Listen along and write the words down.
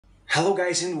Hello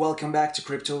guys and welcome back to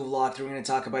Crypto Vlog. We're going to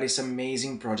talk about this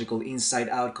amazing project called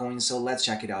InsideOut Coin, so let's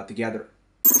check it out together.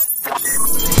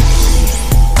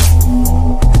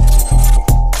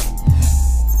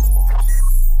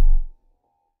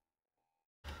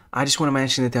 I just want to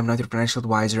mention that I'm not your financial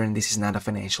advisor and this is not a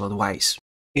financial advice.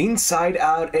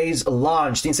 InsideOut is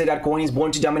launched. InsideOut Coin is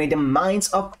born to dominate the minds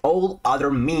of all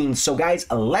other memes. So guys,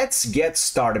 let's get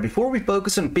started. Before we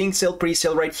focus on Pinksale,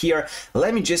 Presale right here,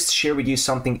 let me just share with you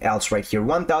something else right here.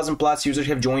 1,000 plus users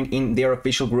have joined in their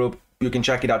official group. You can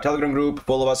check it out. Telegram group,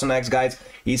 follow us on X, guys.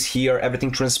 Is here. Everything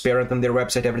transparent on their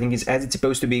website. Everything is as it's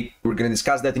supposed to be. We're going to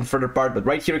discuss that in further part. But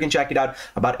right here, you can check it out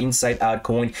about InsideOut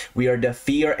Coin. We are the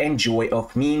fear and joy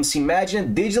of memes. Imagine a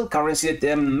digital currency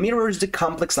that mirrors the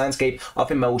complex landscape of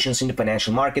emotions in the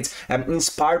financial markets.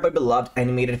 Inspired by beloved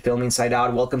animated film Inside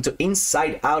Out. Welcome to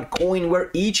InsideOut Coin, where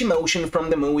each emotion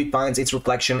from the movie finds its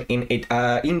reflection in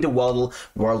the volatile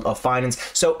world of finance.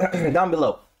 So down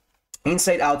below,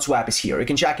 InsideOut Swap is here. You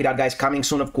can check it out, guys. Coming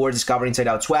soon, of course. Discover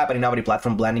InsideOut Swap, an innovative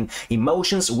platform blending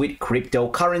emotions with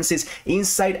cryptocurrencies.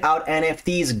 InsideOut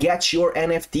NFTs. Get your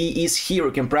NFT is here.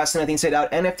 You can press on it.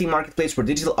 InsideOut NFT marketplace where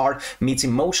digital art meets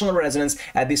emotional resonance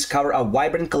and discover a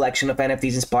vibrant collection of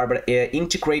NFTs inspired by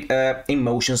integrate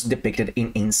emotions depicted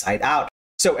in Inside Out.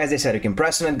 So as I said, you can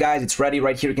press on it, guys. It's ready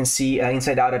right here. You can see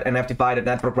InsideOut at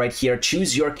NFTify.network right here.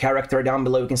 Choose your character down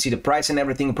below. You can see the price and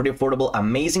everything. Pretty affordable.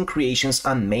 Amazing creations,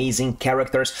 amazing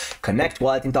characters. Connect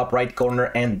wallet in top right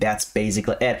corner, and that's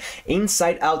basically it.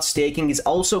 InsideOut staking is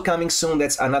also coming soon.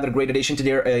 That's another great addition to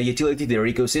their utility, their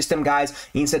ecosystem, guys.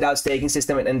 InsideOut staking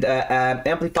system and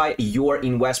amplify your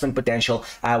investment potential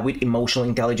with emotional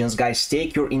intelligence, guys.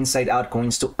 Stake your InsideOut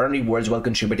coins to earn rewards while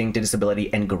contributing to the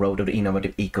stability and growth of the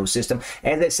innovative ecosystem.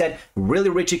 As I said, really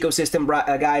rich ecosystem,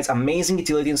 guys. Amazing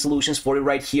utility and solutions for you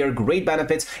right here. Great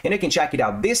benefits, and you can check it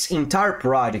out. This entire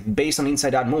project based on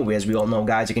InsideOut movie, as we all know,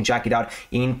 guys. You can check it out.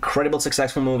 Incredible,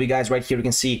 successful movie, guys. Right here, you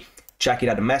can see. Check it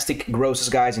out. Domestic grosses,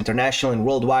 guys. International and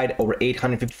worldwide, over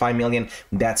 855 million.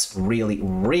 That's really,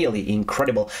 really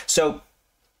incredible. So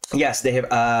yes, they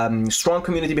have strong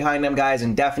community behind them, guys,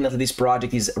 and definitely this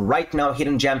project is right now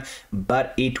hidden gem,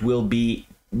 but it will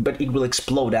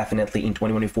explode definitely in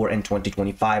 2024 and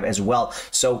 2025 as well.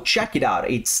 So check it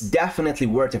out. It's definitely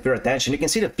worth your attention. You can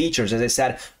see the features, as I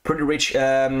said, pretty rich,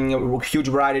 huge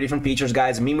variety of different features,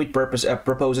 guys. Meme with purpose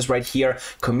proposes right here.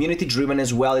 Community driven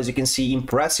as well. As you can see,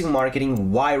 impressive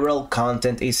marketing, viral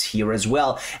content is here as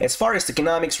well. As far as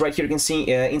tokenomics, right here, you can see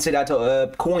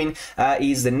InsideOut Coin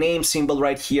is the name symbol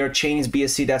right here. Chain is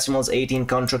BSC decimals 18.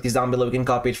 Contract is down below. You can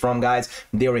copy it from, guys.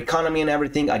 Their economy and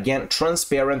everything, again,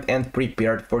 transparent and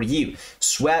prepared for you.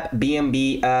 Swap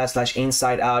BNB slash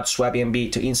InsideOut, swap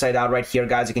BNB to InsideOut right here,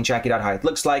 guys. You can check it out how it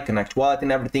looks like. Connect wallet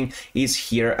and everything is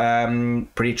here.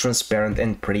 Pretty transparent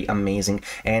and pretty amazing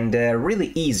and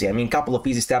really easy. I mean, a couple of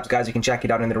easy steps, guys. You can check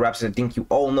it out on their website. I think you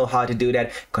all know how to do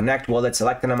that. Connect wallet,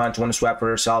 select an amount you want to swap for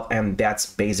yourself, and that's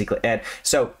basically it.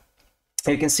 So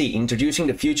you can see introducing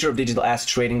the future of digital asset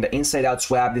trading. The InsideOut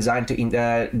Swap designed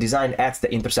at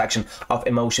the intersection of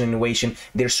emotion and innovation.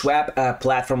 Their swap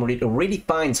platform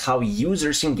redefines how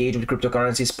users engage with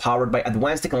cryptocurrencies, powered by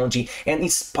advanced technology and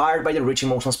inspired by the rich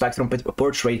emotional spectrum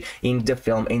portrayed in the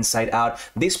film Inside Out.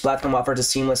 This platform offers a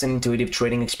seamless and intuitive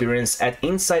trading experience. At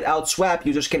InsideOut Swap,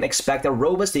 users can expect a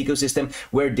robust ecosystem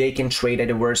where they can trade a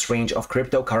diverse range of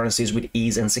cryptocurrencies with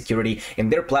ease and security.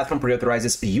 And their platform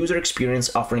prioritizes the user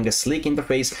experience, offering a sleek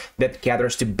interface that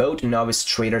caters to both novice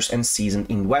traders and seasoned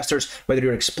investors. Whether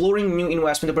you're exploring new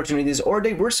investment opportunities or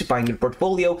diversifying your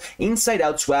portfolio,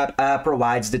 InsideOut Swap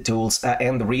provides the tools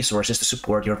and the resources to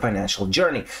support your financial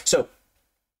journey. So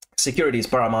security is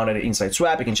paramount at InsideOut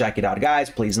Swap. You can check it out, guys.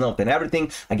 Please note that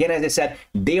everything, again, as I said,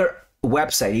 their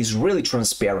website is really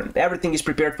transparent. Everything is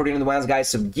prepared for you in advance, guys,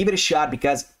 so give it a shot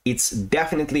because it's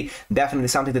definitely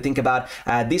something to think about.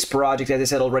 This project, as I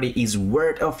said already, is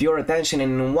worth of your attention.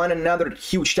 And one another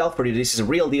huge tell for you, this is a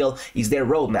real deal, is their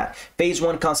roadmap. Phase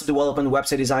 1, concept development,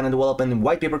 website design and development,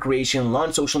 white paper creation,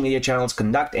 launch social media channels,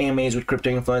 conduct AMAs with crypto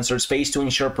influencers. Phase 2,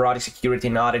 ensure product security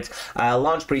and audit,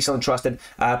 launch Presale and trusted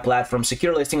platform,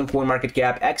 secure listing on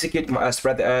CoinMarketCap, execute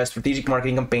strategic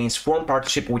marketing campaigns, form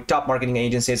partnership with top marketing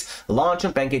agencies, launch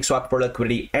on PancakeSwap for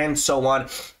liquidity, and so on.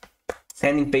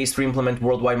 And in phase 3, implement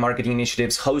worldwide marketing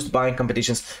initiatives, host buying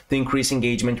competitions to increase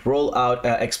engagement, roll out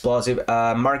explosive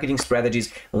marketing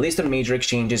strategies, list on major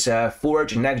exchanges,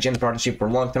 forge next-gen partnership for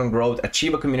long-term growth,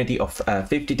 achieve a community of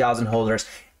 50,000 holders,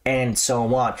 and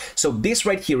so on. So this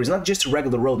right here is not just a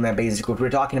regular roadmap. Basically, what we're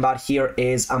talking about here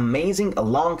is amazing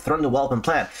long-term development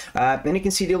plan, and you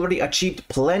can see they already achieved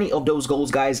plenty of those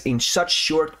goals, guys, in such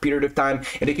short period of time,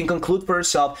 and you can conclude for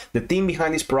yourself the team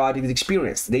behind this project is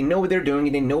experienced. They know what they're doing,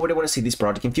 and they know where they want to see this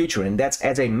project in future, and that's,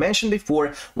 as I mentioned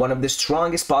before, one of the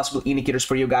strongest possible indicators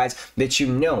for you guys that you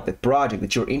know that project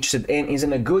that you're interested in is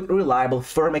in a good, reliable,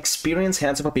 firm, experienced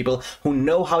hands of people who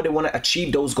know how they want to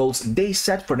achieve those goals they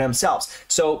set for themselves.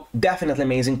 So definitely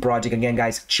amazing project. Again,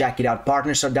 guys, check it out.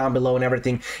 Partners are down below and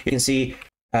everything. You can see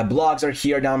blogs are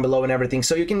here down below and everything,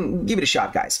 so you can give it a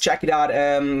shot, guys. Check it out.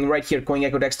 Right here,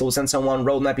 CoinGecko tools and so on,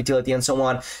 roadmap utility and so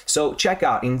on. So check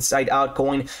out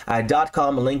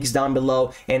InsideOutCoin.com. Link is down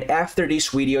below. And after this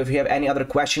video, if you have any other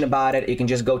question about it, you can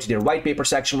just go to the white paper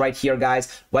section right here,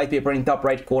 guys. White paper in top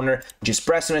right corner. Just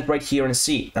press on it right here and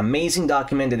see amazing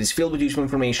document that is filled with useful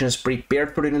information, is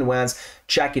prepared for it in advance.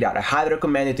 Check it out. I highly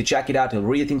recommend it to check it out, to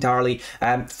read it entirely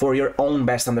for your own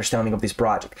best understanding of this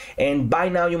project. And by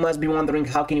now, you must be wondering,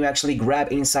 how can you actually grab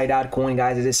InsideOut Coin,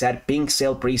 guys? As I said,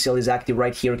 Pinksale pre-sale is active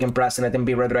right here. You can press on it and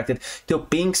be redirected to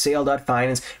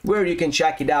Pinksale.finance, where you can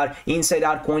check it out.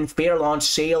 InsideOut Coin fair launch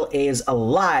sale is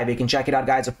alive. You can check it out,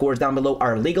 guys. Of course, down below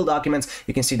are legal documents.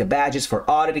 You can see the badges for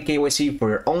audit, KYC, for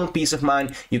your own peace of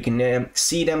mind. You can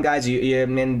see them, guys,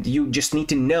 and you just need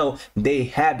to know they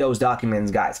have those documents,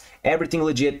 guys. Everything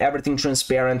legit, everything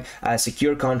transparent,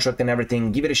 secure contract and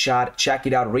everything. Give it a shot, check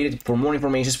it out, read it for more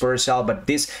information for yourself, but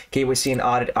this KYC and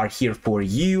audit are here for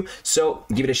you, so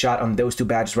give it a shot on those two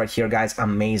badges right here, guys.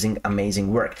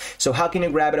 Amazing work. So how can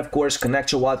you grab it? Of course,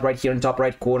 connect your wallet right here in top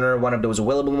right corner, one of those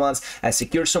available ones.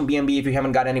 Secure some BNB if you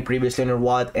haven't got any previously in your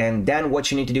wallet, and then what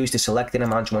you need to do is to select an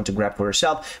amount you want to grab for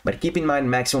yourself, but keep in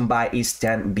mind maximum buy is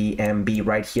 10 BNB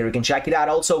right here. You can check it out.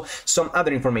 Also, some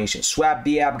other information: swap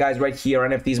the app, guys, right here.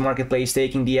 NFTs marketplace,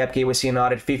 taking the app, KYC and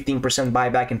audit, 15%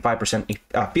 buyback and 5%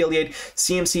 affiliate.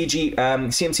 CMCG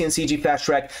and CG fast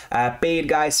track, paid,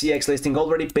 guys. CX listing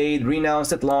already paid,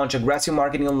 renounced at launch, aggressive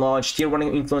marketing on launch, tier 1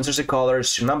 influencers and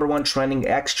callers, #1 trending,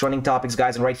 X trending topics,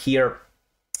 guys, and right here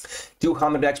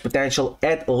 200x potential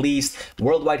at least,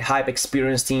 worldwide hype,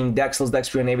 experienced team, Dexless,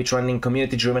 Dexperian, Navy trending,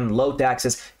 community driven, low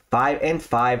taxes, 5 and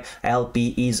 5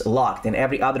 LP is locked, and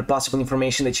every other possible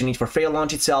information that you need for fair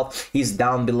launch itself is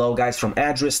down below, guys, from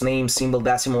address, name, symbol,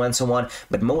 decimal, and so on.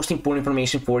 But most important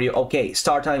information for you, okay,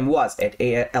 start time was at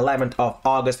 11th of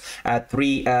August at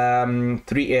 3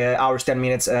 hours 10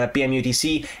 minutes PM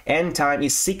UTC. End time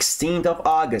is 16th of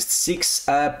August 6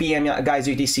 PM, guys,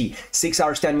 UTC, 6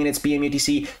 hours 10 minutes PM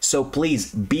UTC. So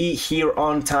please be here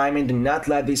on time and do not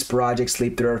let this project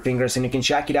slip through your fingers. And you can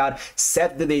check it out,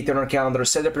 set the date on our calendar,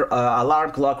 set up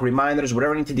alarm clock, reminders,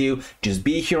 whatever you need to do. Just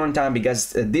be here on time,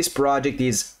 because this project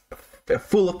is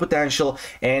full of potential,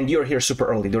 and you're here super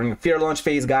early during the fair launch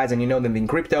phase, guys. And you know that in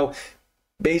crypto,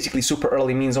 basically super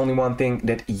early means only one thing: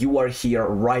 that you are here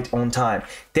right on time.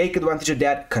 Take advantage of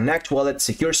that. Connect wallet,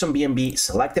 secure some BNB,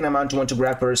 select an amount you want to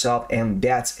grab for yourself, and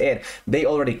that's it. They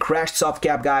already crashed soft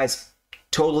cap, guys,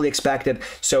 totally expected.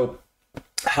 So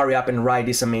hurry up and ride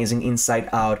this amazing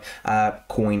InsideOut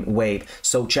coin wave.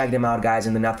 So check them out, guys,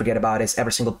 and do not forget about this.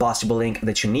 Every single possible link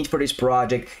that you need for this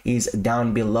project is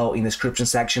down below in the description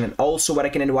section. And also, what I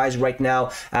can advise right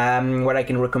now, what I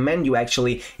can recommend you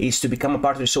actually, is to become a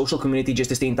part of the social community, just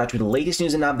to stay in touch with the latest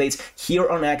news and updates here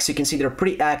on X. You can see they're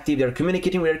pretty active, they're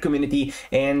communicating with their community,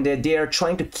 and they're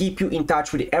trying to keep you in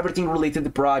touch with everything related to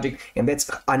the project. And that's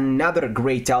another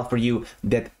great tell for you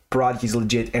that project is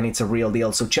legit and it's a real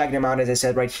deal. So check them out, as I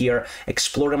said, right here.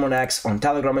 Explore them on X, on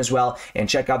Telegram as well, and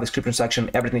check out the description section.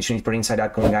 Everything that you need for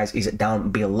InsideOut Coin, guys, is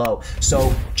down below.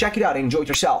 So check it out, enjoy it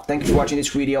yourself. Thank you for watching this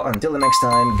video. Until the next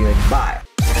time, goodbye.